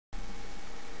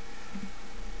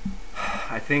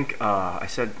think I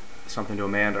said something to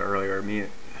Amanda earlier.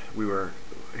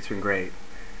 It's been great.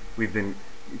 We've been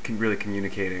really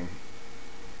communicating.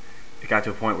 It got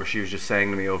to a point where she was just saying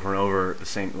to me over and over the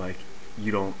same, like,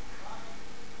 you don't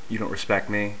respect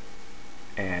me,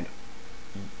 and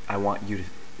I want you to,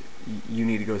 you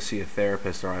need to go see a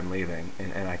therapist or I'm leaving.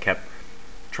 And I kept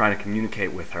trying to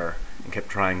communicate with her and kept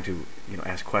trying to,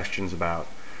 ask questions about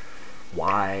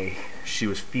why she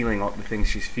was feeling all the things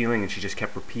she's feeling, and she just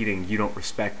kept repeating, you don't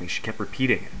respect me. She kept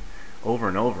repeating it over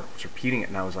and over. I was repeating it,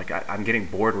 and I was like, I'm getting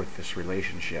bored with this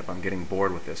relationship. I'm getting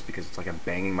bored with this because it's like I'm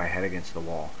banging my head against the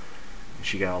wall. And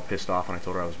she got all pissed off when I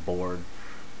told her I was bored.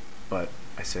 But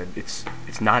I said, it's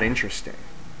not interesting.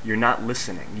 You're not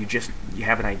listening. You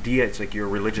have an idea. It's like you're a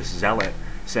religious zealot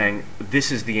saying,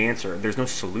 this is the answer. There's no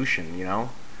solution, You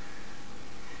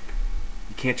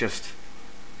can't just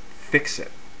fix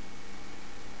it.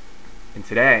 And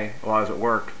today, while I was at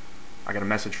work, I got a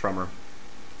message from her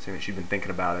saying that she'd been thinking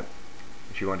about it.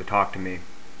 And she wanted to talk to me.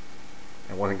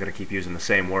 I wasn't going to keep using the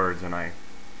same words, and I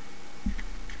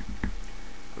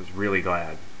was really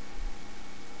glad.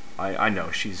 I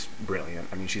know she's brilliant.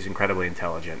 I mean, she's incredibly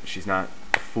intelligent. She's not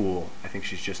a fool. I think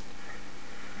she's just,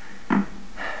 as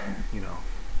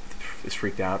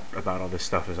freaked out about all this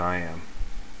stuff as I am.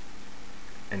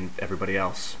 And everybody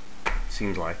else,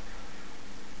 seems like.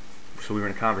 So we were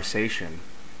in a conversation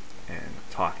and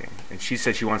talking, and she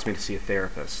said she wants me to see a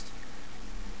therapist.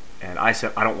 And I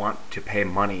said I don't want to pay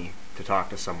money to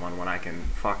talk to someone when I can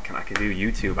do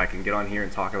YouTube. I can get on here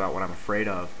and talk about what I'm afraid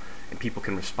of, and people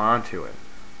can respond to it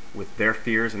with their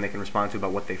fears, and they can respond to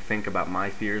about what they think about my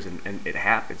fears, and it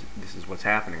happens. This is what's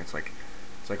happening. It's like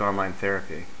online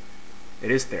therapy.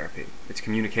 It is therapy. It's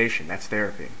communication. That's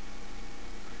therapy.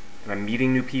 And I'm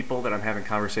meeting new people that I'm having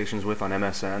conversations with on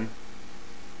MSN.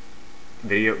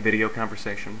 Video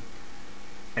conversation,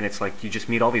 and it's like you just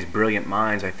meet all these brilliant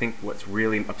minds. I think what's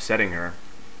really upsetting her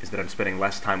is that I'm spending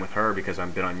less time with her because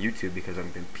I've been on YouTube, because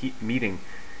I've been meeting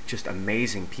just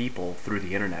amazing people through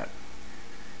the internet,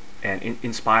 and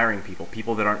inspiring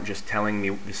people that aren't just telling me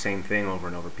the same thing over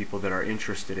and over, people that are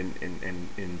interested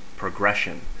in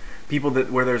progression, people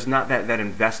where there's not that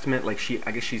investment. Like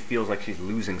I guess she feels like she's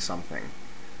losing something,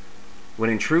 when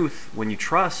in truth, when you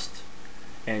trust,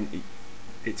 and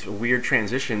it's a weird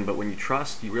transition, but when you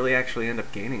trust, you really actually end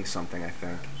up gaining something, I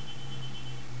think.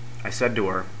 I said to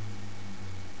her,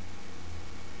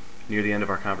 near the end of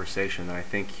our conversation, that I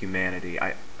think humanity,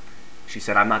 she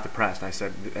said, I'm not depressed. I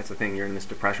said, that's the thing, you're in this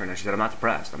depression right now. She said, I'm not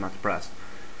depressed.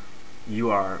 You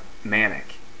are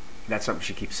manic. That's something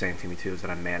she keeps saying to me too, is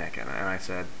that I'm manic. And I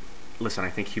said, listen,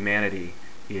 I think humanity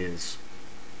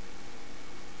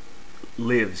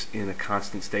lives in a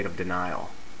constant state of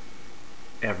denial.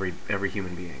 Every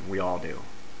human being. We all do.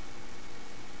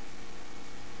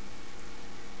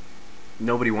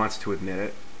 Nobody wants to admit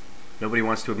it. Nobody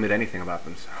wants to admit anything about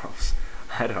themselves.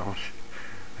 I don't.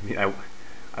 I mean,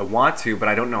 I want to, but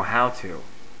I don't know how to.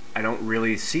 I don't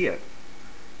really see it.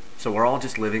 So we're all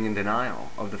just living in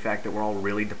denial of the fact that we're all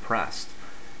really depressed.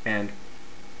 And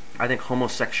I think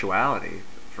homosexuality,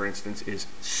 for instance, is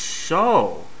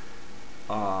so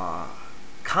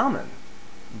common,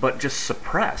 but just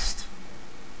suppressed.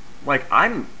 Like,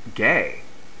 I'm gay,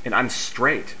 and I'm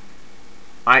straight.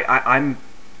 I'm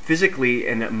physically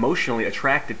and emotionally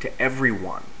attracted to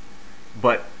everyone,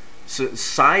 but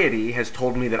society has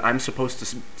told me that I'm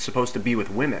supposed to be with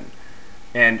women,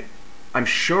 and I'm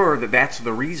sure that that's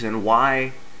the reason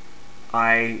why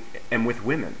I am with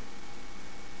women.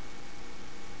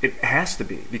 It has to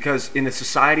be, because in a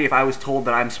society, if I was told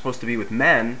that I'm supposed to be with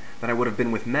men, then I would have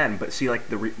been with men. But see, like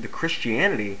the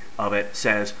Christianity of it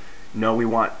says, no, we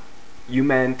want you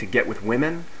men to get with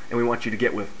women, and we want you to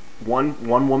get with one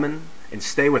woman and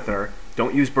stay with her,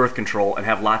 don't use birth control, and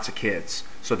have lots of kids,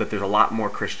 so that there's a lot more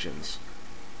Christians.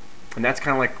 And that's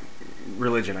kind of like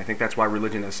religion. I think that's why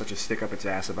religion has such a stick up its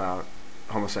ass about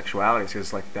homosexuality,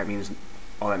 because like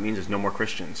all that means is no more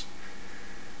Christians.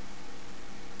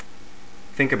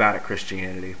 Think about it,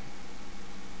 Christianity.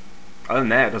 Other than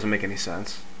that, it doesn't make any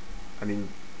sense. I mean,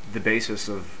 the basis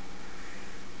of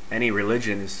any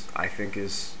religion is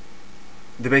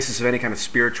the basis of any kind of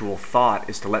spiritual thought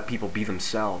is to let people be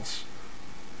themselves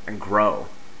and grow.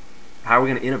 How are we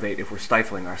going to innovate if we're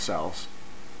stifling ourselves?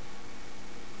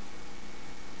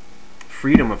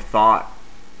 Freedom of thought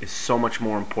is so much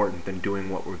more important than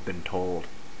doing what we've been told.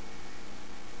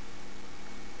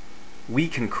 We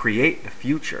can create the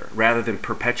future rather than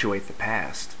perpetuate the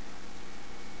past.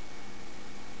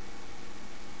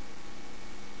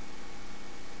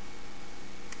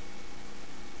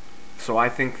 So I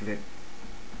think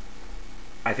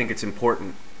it's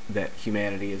important that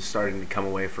humanity is starting to come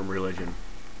away from religion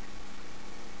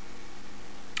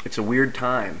It's a weird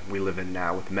time we live in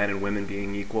now with men and women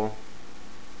being equal.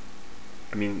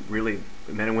 I mean, really,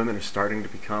 men and women are starting to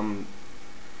become...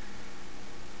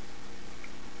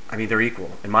 I mean, they're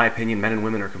equal. In my opinion, men and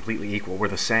women are completely equal. We're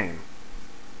the same.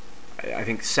 I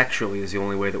think sexually is the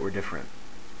only way that we're different.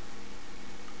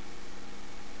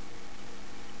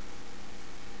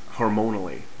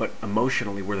 Hormonally, but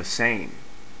emotionally, we're the same.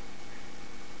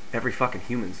 Every fucking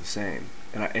human's the same.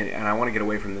 And I want to get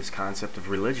away from this concept of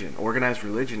religion. Organized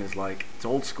religion is like, it's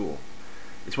old school.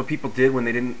 It's what people did when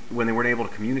they weren't able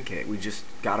to communicate. We just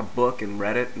got a book and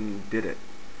read it and did it.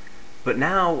 But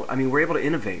now, I mean, we're able to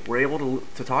innovate. We're able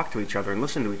to talk to each other and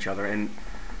listen to each other. And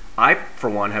I, for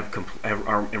one,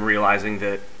 am realizing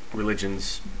that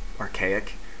religion's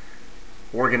archaic.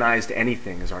 Organized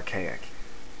anything is archaic.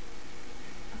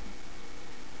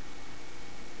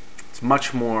 It's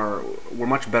we're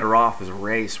much better off as a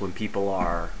race when people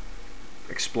are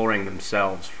exploring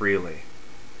themselves freely.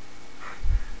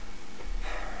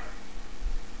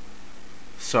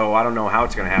 So I don't know how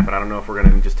it's going to happen. I don't know if we're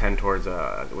going to just tend towards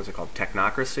what's it called,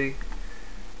 technocracy?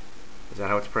 Is that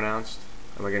how it's pronounced?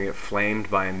 Am I going to get flamed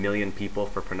by 1 million people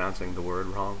for pronouncing the word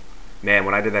wrong? Man,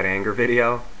 when I did that anger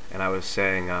video and I was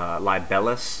saying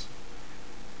libellus,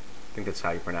 I think that's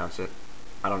how you pronounce it.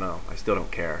 I don't know. I still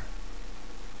don't care.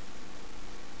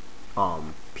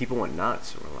 People went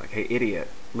nuts. Were like, "Hey, idiot,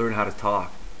 learn how to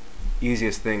talk."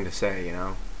 Easiest thing to say, you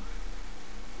know.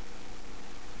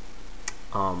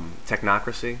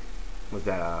 Technocracy, was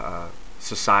that a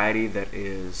society that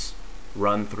is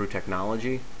run through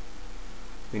technology?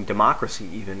 I mean, democracy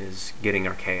even is getting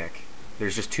archaic.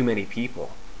 There's just too many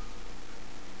people.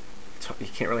 You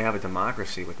can't really have a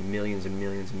democracy with millions and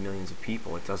millions and millions of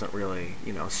people. It doesn't really,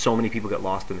 you know, so many people get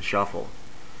lost in the shuffle.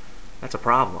 That's a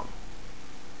problem.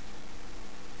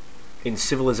 In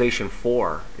Civilization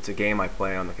 4, it's a game I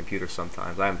play on the computer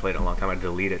sometimes. I haven't played it in a long time. I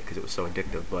deleted it because it was so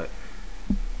addictive, but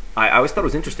I always thought it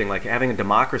was interesting. Like, having a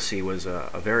democracy was a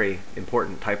very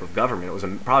important type of government. It was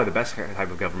probably the best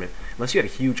type of government, unless you had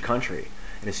a huge country.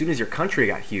 And as soon as your country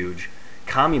got huge,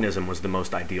 communism was the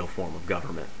most ideal form of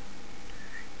government.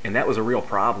 And that was a real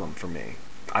problem for me.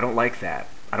 I don't like that.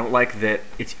 I don't like that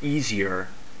it's easier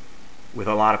with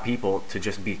a lot of people to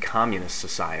just be communist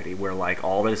society, where like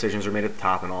all the decisions are made at the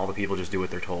top and all the people just do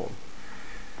what they're told.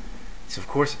 So of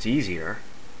course it's easier.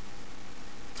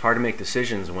 It's hard to make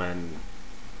decisions when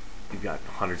you've got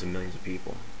hundreds of millions of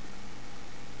people.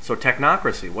 So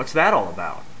technocracy, what's that all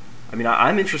about? I mean,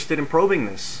 I'm interested in probing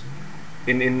this.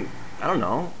 In I don't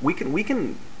know. We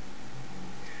can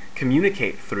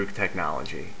communicate through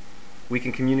technology. We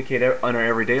can communicate on our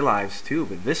everyday lives too.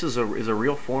 But this is a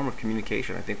real form of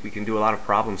communication. I think we can do a lot of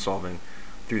problem solving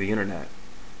through the internet,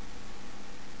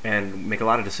 and make a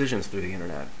lot of decisions through the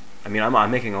internet. I mean,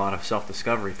 I'm making a lot of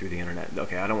self-discovery through the internet.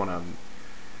 Okay, I don't want to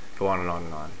go on and on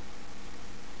and on.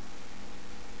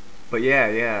 But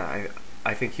yeah,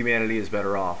 I think humanity is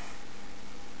better off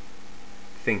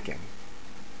thinking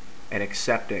and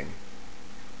accepting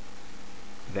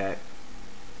that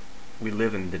we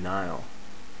live in denial.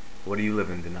 What do you live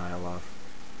in denial of?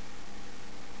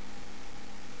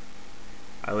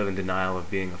 I live in denial of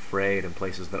being afraid in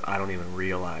places that I don't even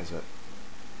realize it.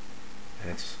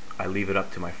 And I leave it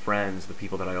up to my friends, the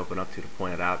people that I open up to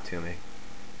point it out to me.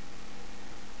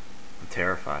 I'm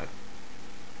terrified.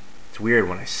 It's weird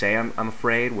when I say I'm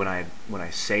afraid, when I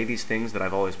say these things that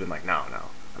I've always been like, no,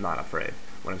 I'm not afraid.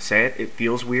 When I say it, it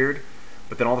feels weird,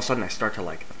 but then all of a sudden I start to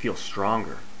like feel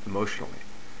stronger emotionally.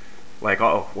 Like,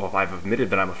 oh, well, if I've admitted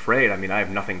that I'm afraid, I mean, I have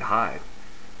nothing to hide.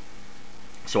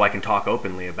 So I can talk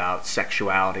openly about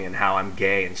sexuality and how I'm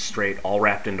gay and straight all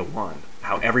wrapped into one.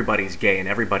 How everybody's gay and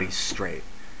everybody's straight.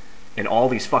 And all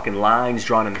these fucking lines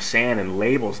drawn in the sand and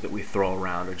labels that we throw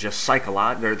around are just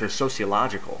they're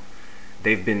sociological.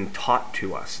 They've been taught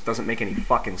to us. It doesn't make any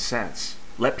fucking sense.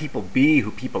 Let people be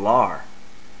who people are,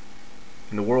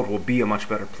 and the world will be a much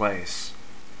better place.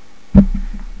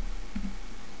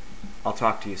 I'll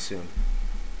talk to you soon.